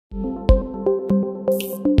Hey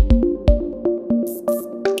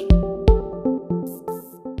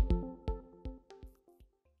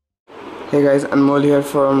guys, Anmol here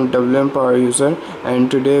from WM Power User, and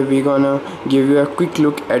today we're gonna give you a quick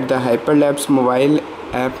look at the Hyperlapse mobile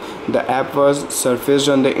app. The app was surfaced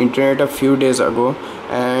on the internet a few days ago,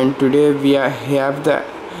 and today we have the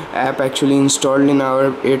app actually installed in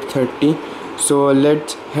our 830. So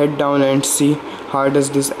let's head down and see how does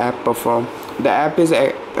this app perform. The app is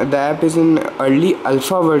in early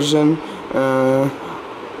alpha version,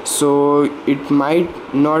 so it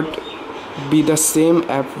might not be the same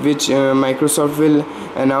app which Microsoft will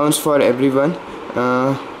announce for everyone.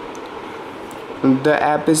 The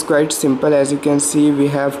app is quite simple. As you can see, we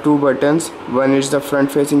have two buttons. One is the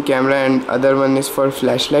front facing camera and other one is for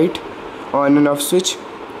flashlight on and off switch.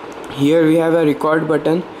 Here we have a record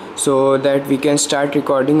button so that we can start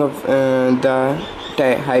recording of the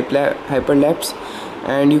hyperlapse,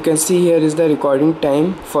 and you can see here is the recording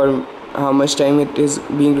time for how much time it is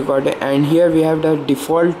being recorded, and here we have the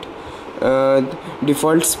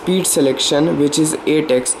default speed selection, which is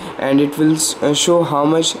 8x, and it will show how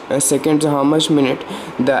much seconds or how much minute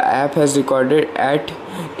the app has recorded at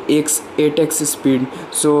 8x speed.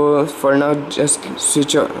 So for now, just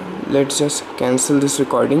switch on. Let's just cancel this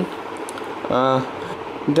recording.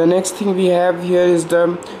 The next thing we have here is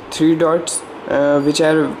the three dots, which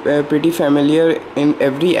are pretty familiar in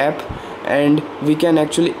every app, and we can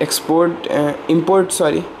actually import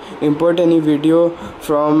any video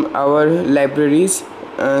from our libraries,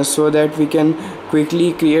 so that we can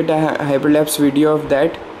quickly create a hyperlapse video of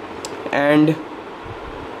that. And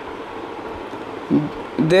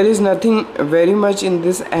there is nothing very much in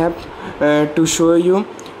this app to show you.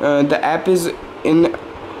 The app is in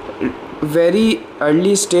very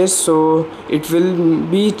early stage, so it will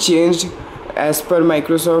be changed as per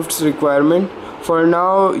Microsoft's requirement. For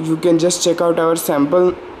now, you can just check out our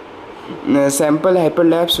sample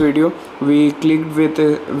hyperlapse video we clicked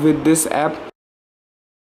with this app.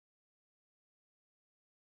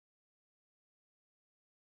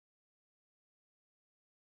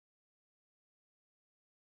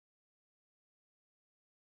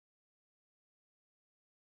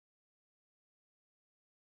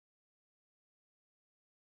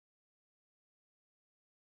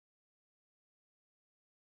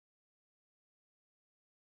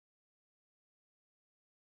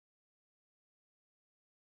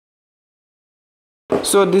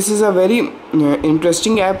 So this is a very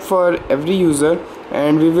interesting app for every user,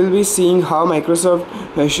 and we will be seeing how Microsoft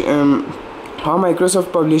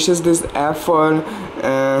publishes this app for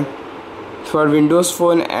Windows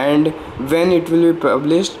Phone and when it will be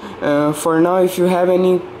published. For now, if you have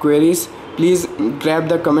any queries, please grab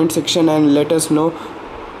the comment section and let us know.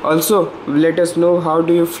 Also, let us know how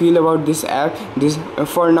do you feel about this app.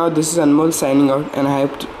 For now, this is Anmol signing out, and I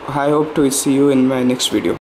hope to see you in my next video.